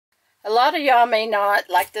A lot of y'all may not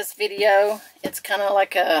like this video. It's kind of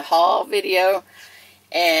like a haul video.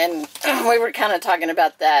 And we were kind of talking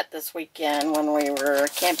about that this weekend when we were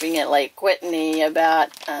camping at Lake Whitney about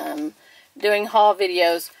doing haul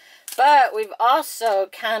videos. But we've also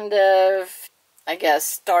kind of, I guess,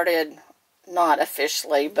 started, not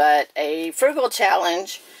officially, but a frugal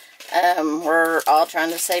challenge. We're all trying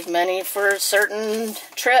to save money for certain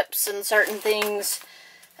trips and certain things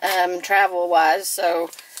travel-wise. So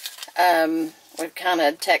we've kind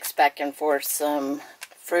of text back and forth some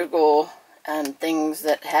frugal things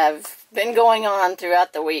that have been going on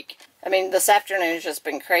throughout the week. I mean, this afternoon has just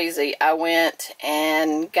been crazy. I went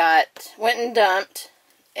and dumped,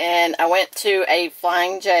 and I went to a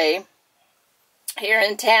Flying J here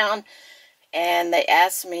in town, and they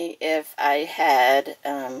asked me if I had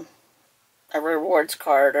a rewards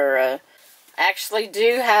card or I actually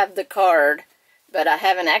do have the card, but I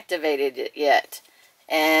haven't activated it yet.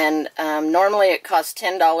 And normally it costs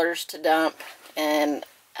 $10 to dump, and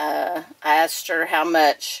I asked her how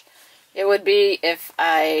much it would be if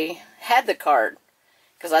I had the card,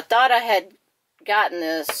 because I thought I had gotten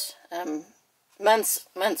this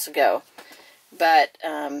months ago, but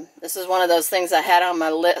this is one of those things I had on my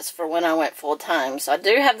list for when I went full time. So I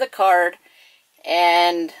do have the card,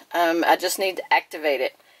 and I just need to activate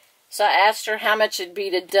it. So I asked her how much it'd be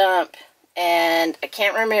to dump, and I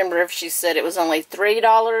can't remember if she said it was only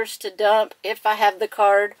 $3 to dump if I have the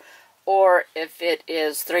card, or if it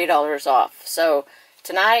is $3 off. So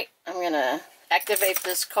tonight I'm going to activate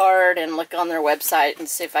this card and look on their website and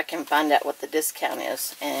see if I can find out what the discount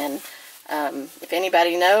is. And if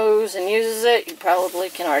anybody knows and uses it, you probably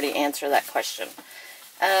can already answer that question.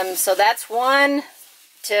 So that's one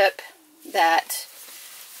tip that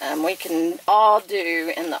we can all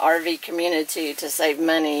do in the RV community to save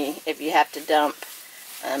money if you have to dump,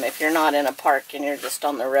 if you're not in a park and you're just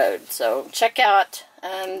on the road. So check out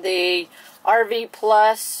the RV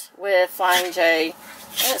Plus with Flying J,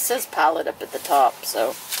 and it says Pilot up at the top.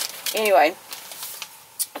 So anyway,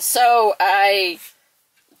 so I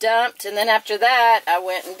dumped, and then after that I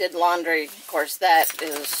went and did laundry. Of course, that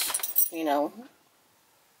is, you know,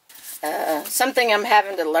 something I'm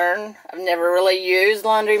having to learn. I've never really used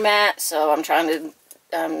laundromat, so I'm trying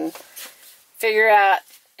to figure out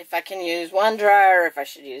if I can use one dryer, if I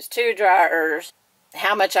should use two dryers,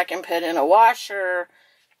 how much I can put in a washer.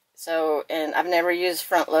 So, and I've never used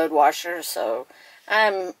front load washer, so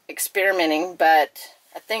I'm experimenting. But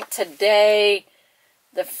I think today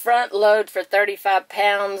the front load for 35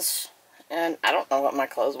 pounds, and I don't know what my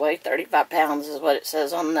clothes weigh, 35 pounds is what it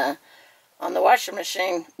says on the washer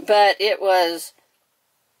machine, but it was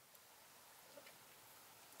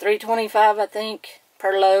 $3.25, I think,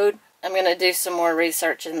 per load. I'm going to do some more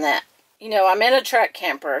research in that. You know, I'm in a truck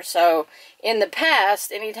camper, so in the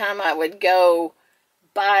past, anytime I would go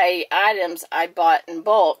buy items, I bought in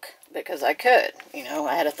bulk because I could. You know,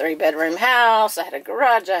 I had a 3-bedroom house, I had a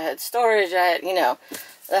garage, I had storage, I had, you know,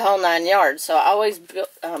 the whole 9 yards. So I always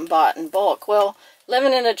bought in bulk. Well,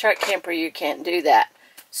 living in a truck camper, you can't do that.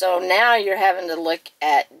 So now you're having to look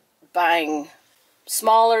at buying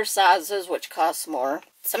smaller sizes, which costs more.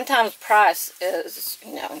 Sometimes price is,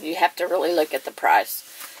 you know, you have to really look at the price.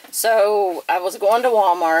 So I was going to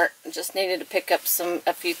Walmart, just needed to pick up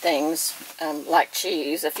a few things, like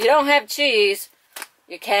cheese. If you don't have cheese,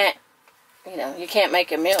 you can't, you know, you can't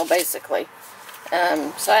make a meal, basically.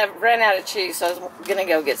 So I ran out of cheese, so I was going to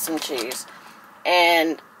go get some cheese.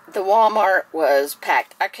 And the Walmart was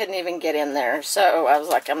packed. I couldn't even get in there. So I was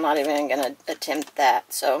like, I'm not even going to attempt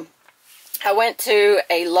that. So I went to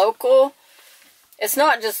a local, it's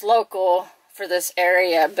not just local for this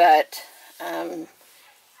area, but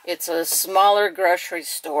it's a smaller grocery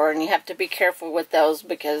store, and you have to be careful with those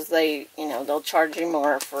because they, you know, they'll charge you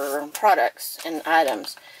more for products and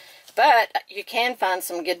items. But you can find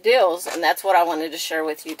some good deals, and that's what I wanted to share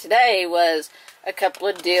with you today, was a couple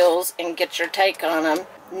of deals and get your take on them.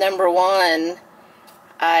 Number one,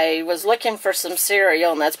 I was looking for some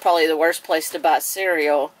cereal, and that's probably the worst place to buy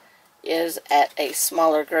cereal, is at a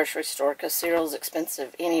smaller grocery store, because cereal is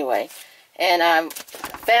expensive anyway. And I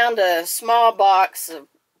found a small box of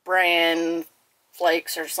Bran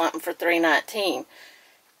flakes or something for $3.19.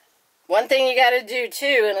 One thing you got to do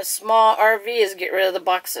too in a small RV is get rid of the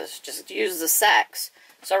boxes. Just use the sacks.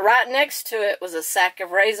 So right next to it was a sack of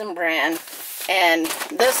Raisin Bran, and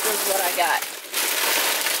this is what I got.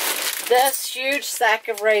 This huge sack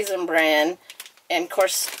of Raisin Bran, and of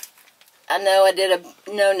course I know I did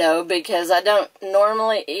a no-no because I don't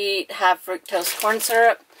normally eat high fructose corn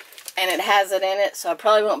syrup, and it has it in it, so I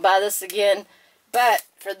probably won't buy this again. But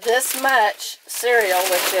for this much cereal,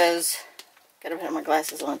 which is, gotta put my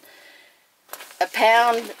glasses on, a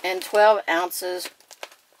pound and 12 ounces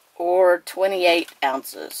or 28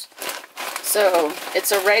 ounces. So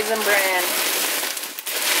it's a Raisin Bran.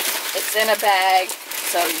 It's in a bag,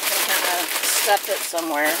 so you can kind of stuff it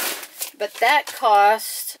somewhere. But that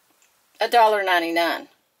cost $1.99.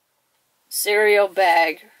 Cereal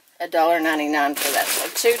bag, $1.99 for that.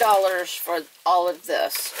 So $2 for all of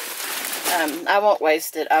this. I won't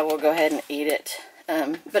waste it. I will go ahead and eat it.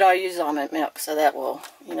 But I'll use almond milk, so that will,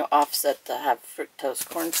 you know, offset the high fructose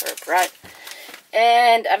corn syrup, right?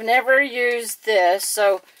 And I've never used this,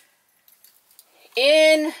 so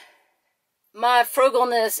in my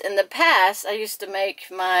frugalness in the past, I used to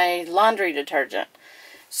make my laundry detergent.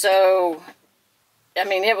 So, I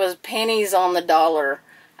mean, it was pennies on the dollar.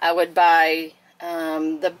 I would buy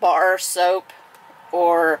the bar soap,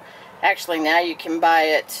 or actually now you can buy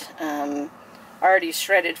it already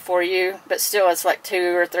shredded for you, but still it's like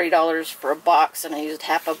 $2 or $3 for a box, and I used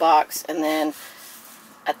half a box, and then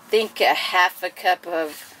I think a half a cup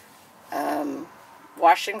of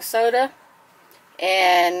washing soda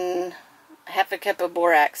and half a cup of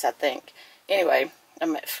borax, I think. Anyway, I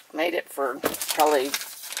made it for probably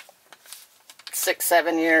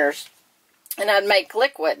 6-7 years, and I'd make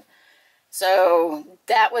liquid. So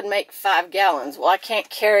that would make 5 gallons. Well, I can't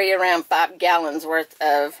carry around 5 gallons worth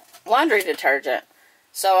of laundry detergent.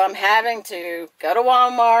 So I'm having to go to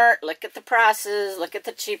Walmart, look at the prices, look at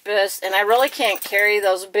the cheapest, and I really can't carry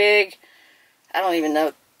those big, I don't even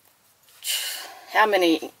know how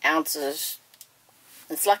many ounces.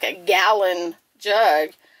 It's like a gallon jug.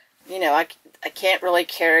 You know, I can't really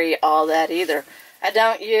carry all that either. I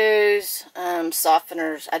don't use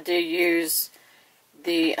softeners. I do use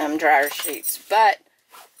the dryer sheets, but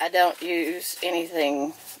I don't use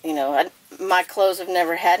anything, you know, my clothes have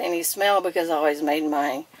never had any smell because I always made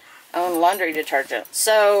my own laundry detergent.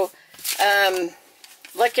 So,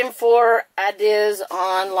 looking for ideas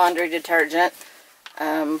on laundry detergent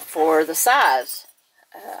for the size.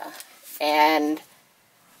 And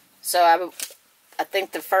so I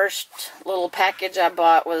think the first little package I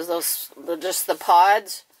bought was just the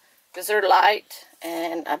pods, because they're light,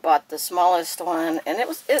 and I bought the smallest one, and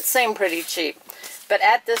it seemed pretty cheap. But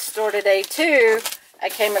at this store today too, I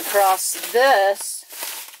came across this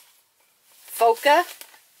Foca,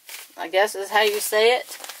 I guess is how you say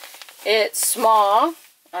it. It's small.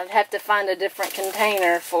 I'd have to find a different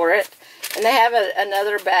container for it. And they have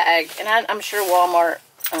another bag, and I'm sure Walmart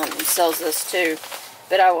sells this too,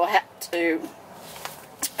 but I will have to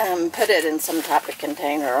put it in some type of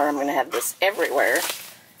container, or I'm going to have this everywhere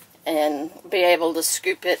and be able to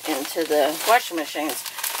scoop it into the washing machines.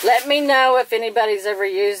 Let me know if anybody's ever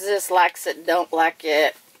used this, likes it, don't like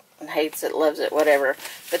it, hates it, loves it, whatever.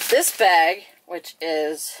 But this bag, which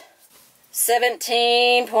is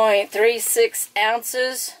 17.36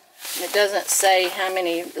 ounces, it doesn't say how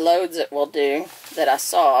many loads it will do that I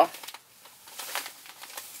saw.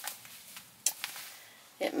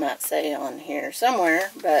 It might say on here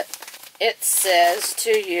somewhere, but it says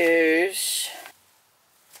to use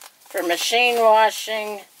for machine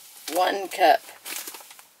washing 1 cup.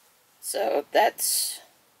 So it's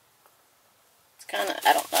kind of,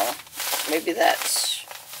 I don't know, maybe that's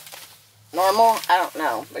normal, I don't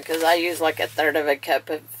know, because I use like 1/3 of a cup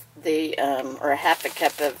of the, or 1/2 a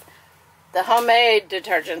cup of the homemade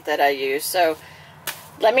detergent that I use. So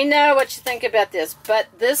let me know what you think about this. But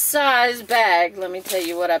this size bag, let me tell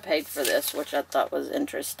you what I paid for this, which I thought was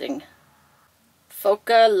interesting.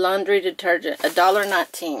 Foca laundry detergent,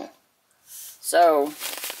 $1.19. So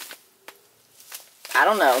I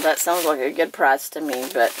don't know, that sounds like a good price to me,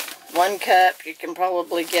 but 1 cup, you can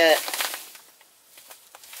probably get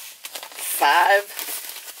 5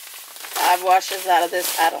 washes out of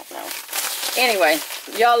this. I don't know. Anyway,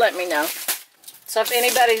 y'all let me know. So if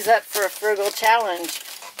anybody's up for a frugal challenge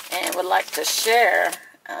and would like to share,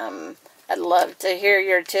 I'd love to hear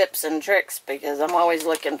your tips and tricks, because I'm always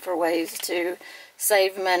looking for ways to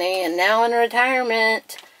save money, and now in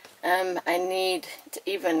retirement, I need to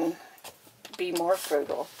even be more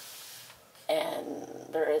frugal. And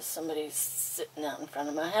there is somebody sitting out in front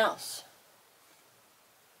of my house.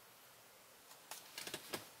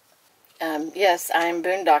 Yes, I'm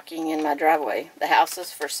boondocking in my driveway. The house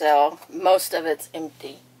is for sale. Most of it's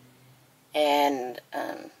empty. And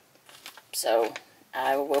so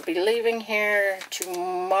I will be leaving here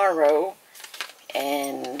tomorrow,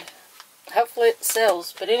 and hopefully it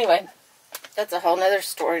sells. But anyway, that's a whole nother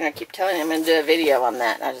story, and I keep telling you I'm going to do a video on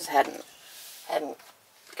that. I just hadn't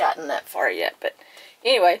gotten that far yet. But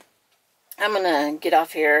anyway, I'm going to get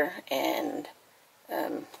off here, and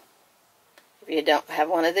if you don't have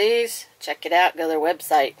one of these, check it out. Go to their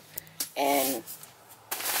website and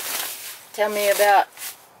tell me about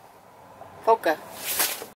Polka.